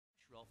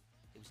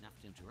It was an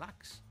afternoon to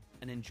relax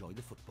and enjoy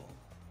the football.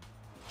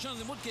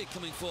 Jonathan Woodgate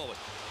coming forward.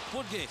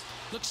 Woodgate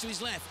looks to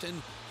his left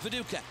and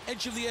Viduka,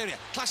 edge of the area.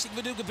 Classic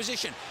Viduka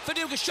position.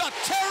 Viduka shot.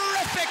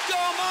 Terrific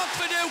goal, Mark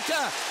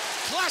Viduka.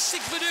 Classic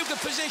Viduka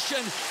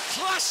position.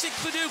 Classic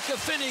Viduka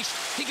finish.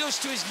 He goes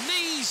to his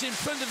knees in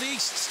front of the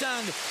East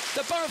stand.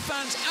 The Borough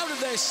fans out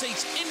of their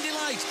seats in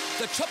delight.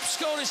 The top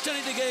scorer's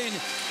done it again.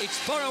 It's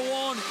Borough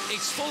 1,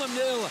 it's Fulham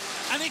 0,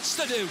 and it's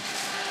the Duke.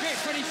 Great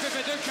finish for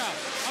Viduka.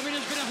 I mean,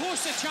 there's been a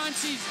host of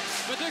chances.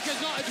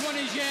 Viduka's not had one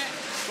as yet,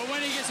 but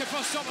when he gets the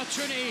first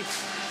opportunity,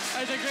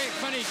 it's a great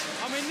finish.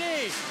 I mean,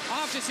 I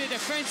have to say,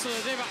 defensively,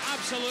 they were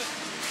absolute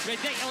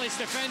ridiculous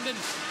defending.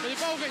 But the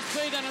ball gets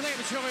played in, I think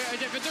it was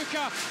really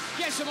Viduka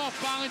gets him off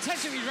balance,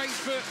 hits it with his right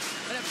foot,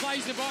 and it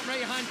flies in the bottom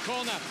right-hand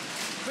corner.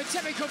 But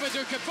typical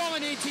Viduka, ball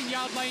on the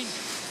 18-yard line,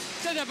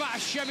 did a bit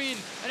of shimmying,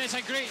 and it's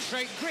a great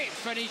strike, great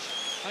finish,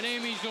 and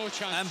Amy's no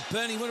chance. And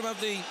Bernie, what about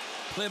the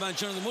play by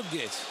Jonathan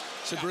Woodgate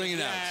to bring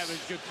it out? Yeah, it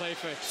was good play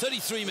for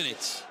 33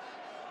 minutes.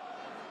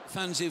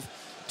 Fans who've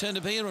turned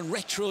up here on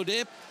Retro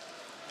Day,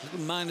 a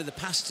little mind of the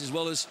past as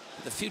well as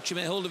the future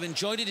may hold, have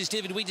enjoyed it. As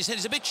David Wheater's head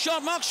is a bit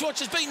short. Mark Schwartz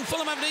has beaten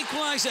Fulham, have an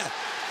equaliser.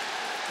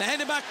 The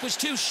header back was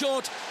too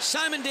short.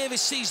 Simon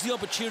Davis seized the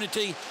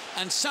opportunity,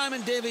 and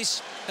Simon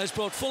Davis has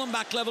brought Fulham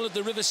back level at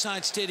the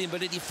Riverside Stadium,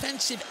 but a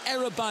defensive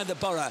error by the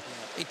Borough.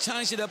 It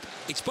ties it up.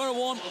 It's Borough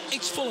 1,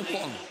 it's Fulham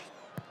 1.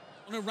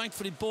 On a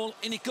right-footed ball,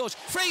 in it goes.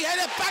 Free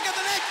header, back of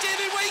the net,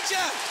 David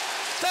Wheater.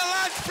 The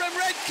lad from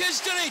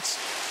Redca's done it.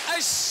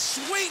 As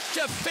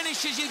sweet a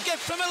finish as you get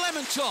from a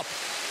lemon top.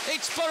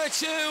 It's Borough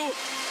 2,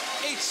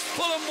 it's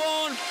Fulham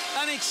 1,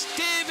 and it's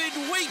David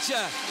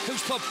Wheater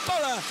who's put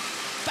Borough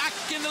back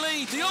in the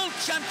lead. The old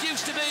champ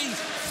used to be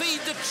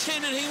feed the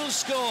chin and he will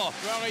score.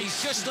 Well,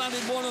 he's just landed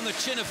one on the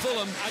chin of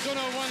Fulham. I don't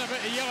know one about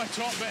the yellow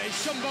top, but it's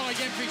some ball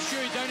again for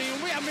Shuey Downey, and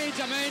Wheater made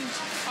amends.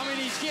 I mean,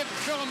 he's given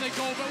Fulham the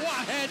goal, but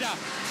what a header.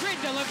 Great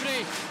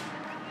delivery.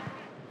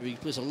 He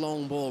plays a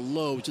long ball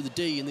low to the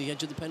D in the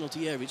edge of the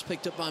penalty area. It's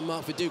picked up by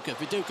Mark Viduka.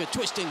 Viduka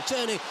twisting,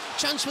 turning.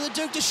 Chance for the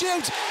Duke to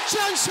shoot.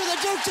 Chance for the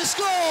Duke to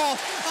score.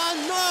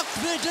 And Mark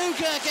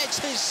Viduka gets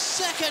his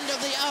second of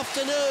the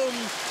afternoon.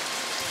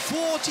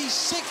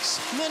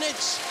 46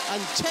 minutes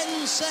and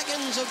 10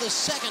 seconds of the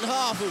second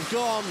half have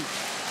gone.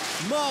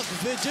 Mark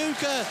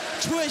Viduka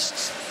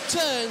twists,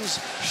 turns,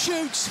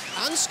 shoots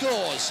and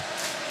scores.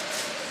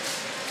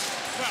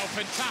 Well,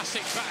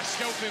 fantastic bit of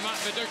skill from Mark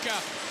Viduka.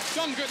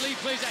 John Goodley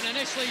plays it, and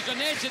initially he's on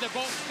the edge of the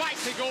box, back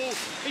to goal.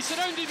 He's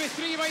surrounded with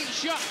three white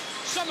shut.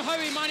 Somehow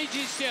he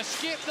manages to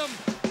escape them.